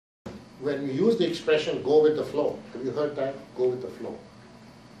when we use the expression go with the flow, have you heard that? Go with the flow.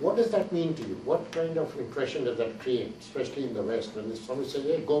 What does that mean to you? What kind of impression does that create, especially in the West, when somebody says,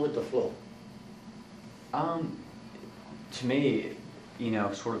 hey, go with the flow? To me, you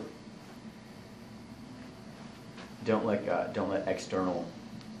know, sort of don't let external,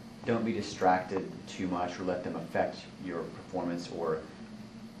 don't be distracted too much or let them affect your performance or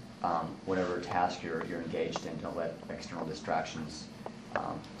whatever task you're engaged in. Don't let external distractions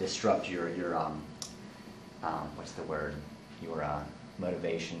disrupt your what's the word, your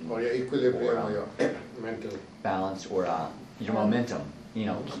motivation, or your equilibrium, or your mental balance, or your momentum. You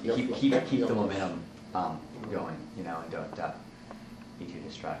know, keep the momentum going. You know, and don't be too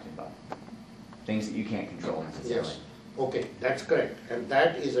distracted by things that you can't control necessarily. Yes. Okay, that's correct, and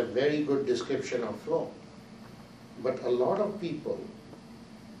that is a very good description of flow. But a lot of people,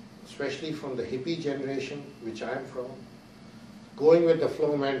 especially from the hippie generation, which I'm from, going with the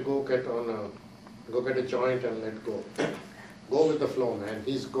flow, man, go get a joint and let go. Go with the flow, man,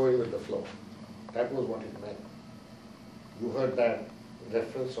 he's going with the flow. That was what it meant. You heard that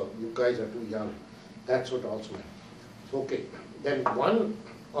reference, or you guys are too young. That's what also meant. Okay, then one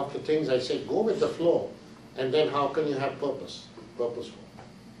of the things I say, go with the flow, and then how can you have purpose? Purposeful.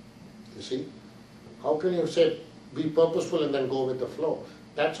 You see? How can you say, be purposeful and then go with the flow?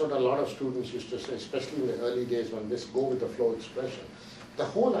 That's what a lot of students used to say, especially in the early days when this go with the flow expression. The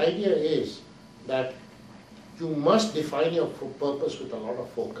whole idea is that you must define your purpose with a lot of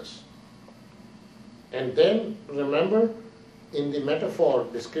focus. And then remember, in the metaphor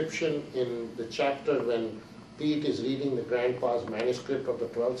description in the chapter when Pete is reading the grandpa's manuscript of the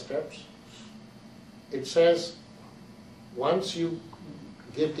 12 steps, it says, once you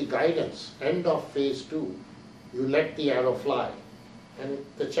give the guidance, end of phase 2, you let the arrow fly. And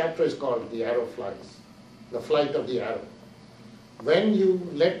the chapter is called The Arrow Flies, the flight of the arrow. When you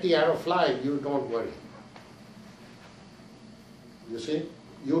let the arrow fly, you don't worry. You see?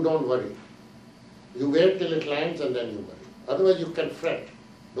 You don't worry. You wait till it lands and then you worry. Otherwise you can fret.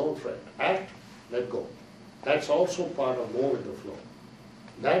 Don't fret. Act, let go. That's also part of go with the flow.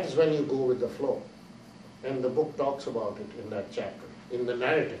 That is when you go with the flow. And the book talks about it in that chapter, in the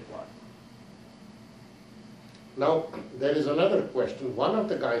narrative part. Now, there is another question. One of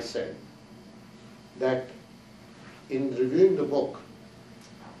the guys said that in reviewing the book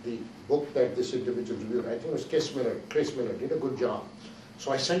that this individual reviewed, I think it was Chris Miller, did a good job.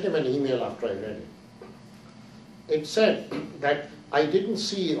 So I sent him an email after I read it. It said that I didn't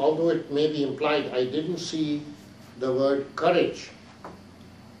see, although it may be implied, I didn't see the word courage.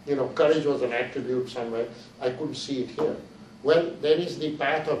 You know, courage was an attribute somewhere. I couldn't see it here. Well, there is the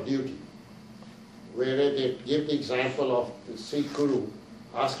path of duty, where they give the example of the Sikh Guru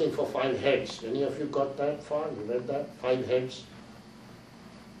asking for 5 heads. Any of you got that far? You read that? 5 heads?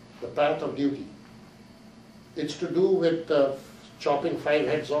 The path of duty. It's to do with chopping 5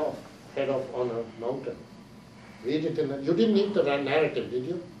 heads off, on a mountain. Read it you didn't need the narrative, did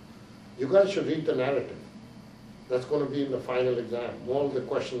you? You guys should read the narrative. That's going to be in the final exam. All the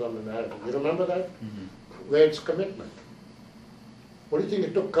questions on the narrative. You remember that? Mm-hmm. Where it's commitment. What do you think?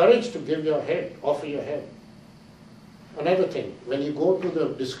 It took courage to give your head, offer your head. Another thing, when you go to the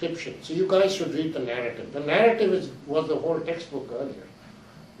description, so you guys should read the narrative. The narrative was the whole textbook earlier.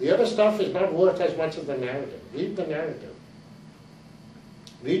 The other stuff is not worth as much as the narrative. Read the narrative.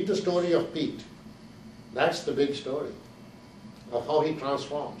 Read the story of Pete. That's the big story of how he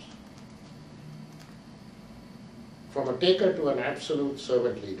transforms from a taker to an absolute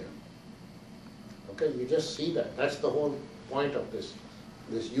servant leader. Okay, you just see that. That's the whole point of this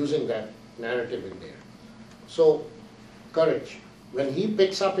using that narrative in there. So, courage. When he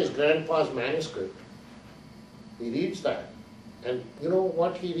picks up his grandpa's manuscript, he reads that. And you know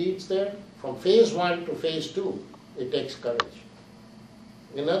what he reads there? From phase 1 to phase 2, it takes courage.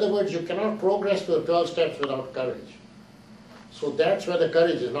 In other words, you cannot progress to the 12 steps without courage. So that's where the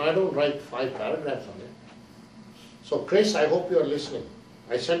courage is. Now, I don't write 5 paragraphs on it. So Chris, I hope you're listening.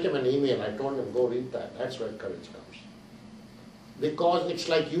 I sent him an email. I told him, go read that. That's where courage comes. Because it's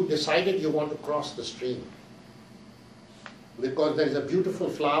like you decided you want to cross the stream. Because there is a beautiful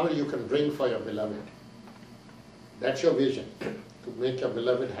flower you can bring for your beloved. That's your vision, to make your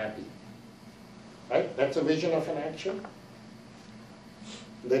beloved happy. Right? That's a vision of an action.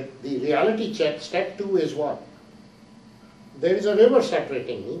 The reality check, step 2 is what? There is a river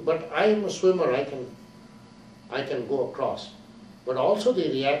separating me, but I am a swimmer, I can go across. But also the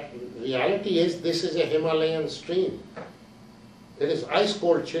reality is this is a Himalayan stream. It is ice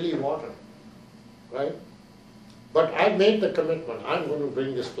cold, chilly water, right? But I've made the commitment, I'm going to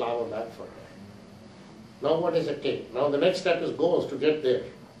bring this flower back for her. Now what does it take? Now the next step is goals to get there.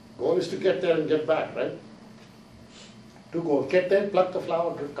 Goal is to get there and get back, right? To go, get there, pluck the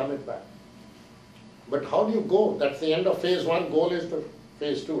flower, come it back. But how do you go? That's the end of phase 1, goal is the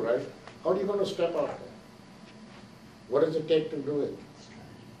phase 2, right? How are you going to step out there? What does it take to do it?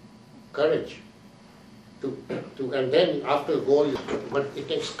 Courage. And then after goal, but it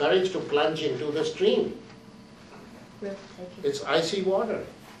takes courage to plunge into the stream. It's icy water.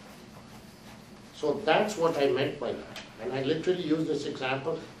 So that's what I meant by that. And I literally used this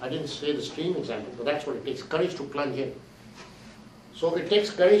example. I didn't say the stream example, but that's what it takes, courage to plunge in. So it takes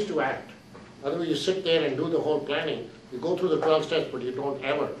courage to act. Otherwise you sit there and do the whole planning. You go through the 12 steps, but you don't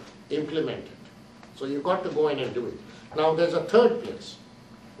ever implement it. So you've got to go in and do it. Now there's a third place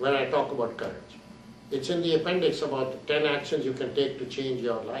where I talk about courage. It's in the appendix about the 10 actions you can take to change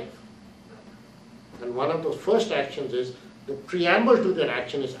your life. And one of those first actions is, the preamble to that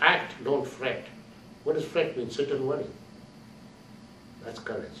action is act, don't fret. What does fret mean? Sit and worry. That's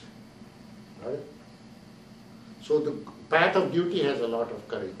courage. Right? So the path of duty has a lot of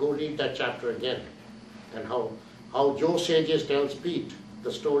courage. Go read that chapter again. And how Joe Sages tells Pete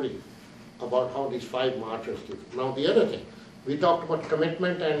the story about how these 5 martyrs do. Now the other thing, we talked about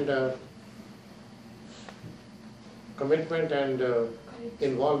commitment and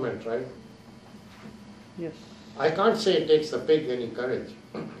involvement, right? Yes. I can't say it takes the pig any courage,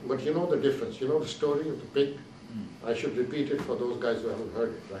 but you know the difference. You know the story of the pig? I should repeat it for those guys who haven't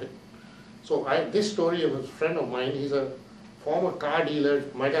heard it, right? So this story of a friend of mine, he's a former car dealer,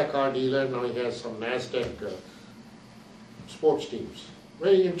 mega car dealer, now he has some NASDAQ sports teams.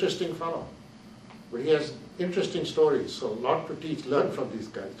 Very interesting fellow. But he has interesting stories, so a lot to teach, learn from these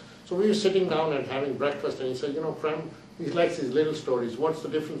guys. So we were sitting down and having breakfast, and he said, you know, Prem, he likes these little stories. What's the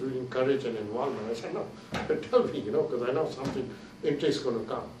difference between courage and involvement? I said, no, tell me, you know, because I know something interesting is going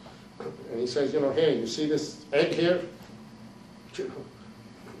to come. And he says, you know, hey, you see this egg here?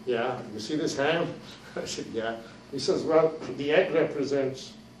 Yeah. You see this ham? I said, yeah. He says, well, the egg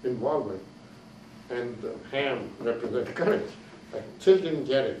represents involvement, and the ham represents courage. I still didn't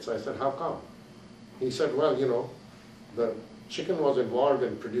get it, so I said, how come? He said, well, you know, the chicken was involved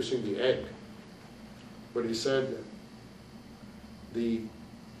in producing the egg, but he said the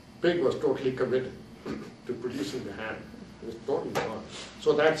pig was totally committed to producing the ham. It was totally gone.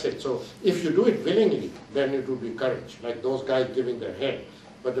 So that's it. So if you do it willingly, then it would be courage, like those guys giving their head.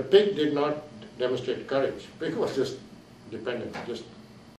 But the pig did not demonstrate courage. Pig was just dependent, just